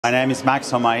My name is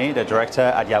Max Homai, the director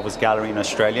at Yavuz Gallery in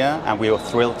Australia, and we are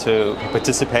thrilled to be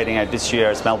participating at this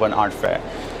year's Melbourne Art Fair.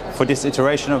 For this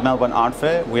iteration of Melbourne Art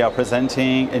Fair, we are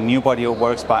presenting a new body of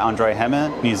works by Andre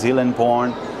Hemme, New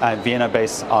Zealand-born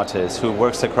Vienna-based artist who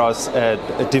works across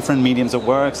different mediums of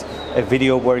works, a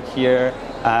video work here,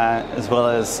 as well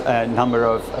as a number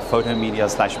of photo media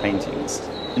 / paintings.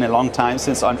 In a long time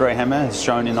since Andre Hemme has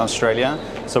shown in Australia,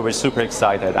 so we're super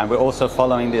excited. And we're also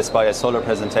following this by a solo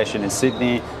presentation in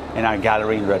Sydney in our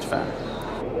gallery in Redfern.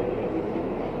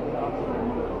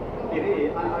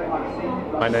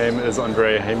 My name is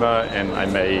Andre Hemme and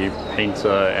I'm a painter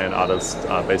and artist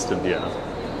based in Vienna.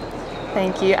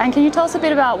 Thank you. And can you tell us a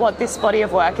bit about what this body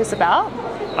of work is about?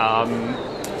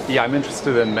 Yeah, I'm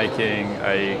interested in making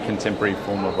a contemporary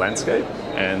form of landscape,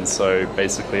 and so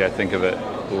basically I think of it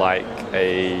like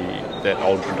that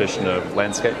old tradition of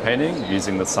landscape painting,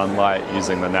 using the sunlight,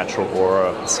 using the natural aura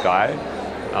of the sky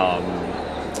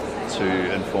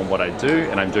to inform what I do,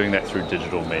 and I'm doing that through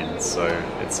digital means. So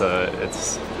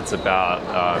it's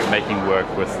about making work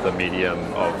with the medium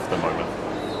of the moment.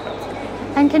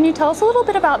 And can you tell us a little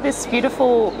bit about this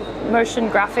beautiful motion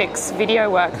graphics video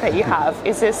work that you have?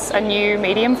 Is this a new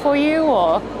medium for you,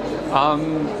 or?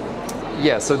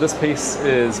 Yeah, so this piece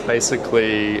is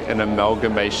basically an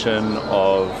amalgamation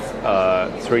of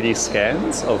 3D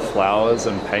scans of flowers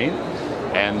and paint,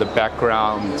 and the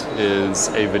background is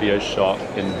a video shot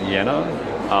in Vienna,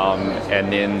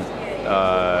 and then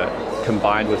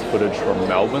combined with footage from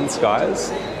Melbourne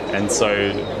skies. And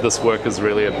so this work is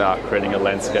really about creating a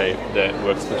landscape that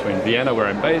works between Vienna, where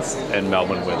I'm based, and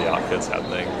Melbourne, where the art fair is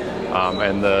happening.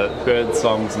 And the bird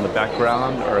songs in the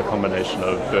background are a combination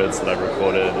of birds that I've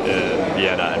recorded in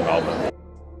Vienna and Melbourne.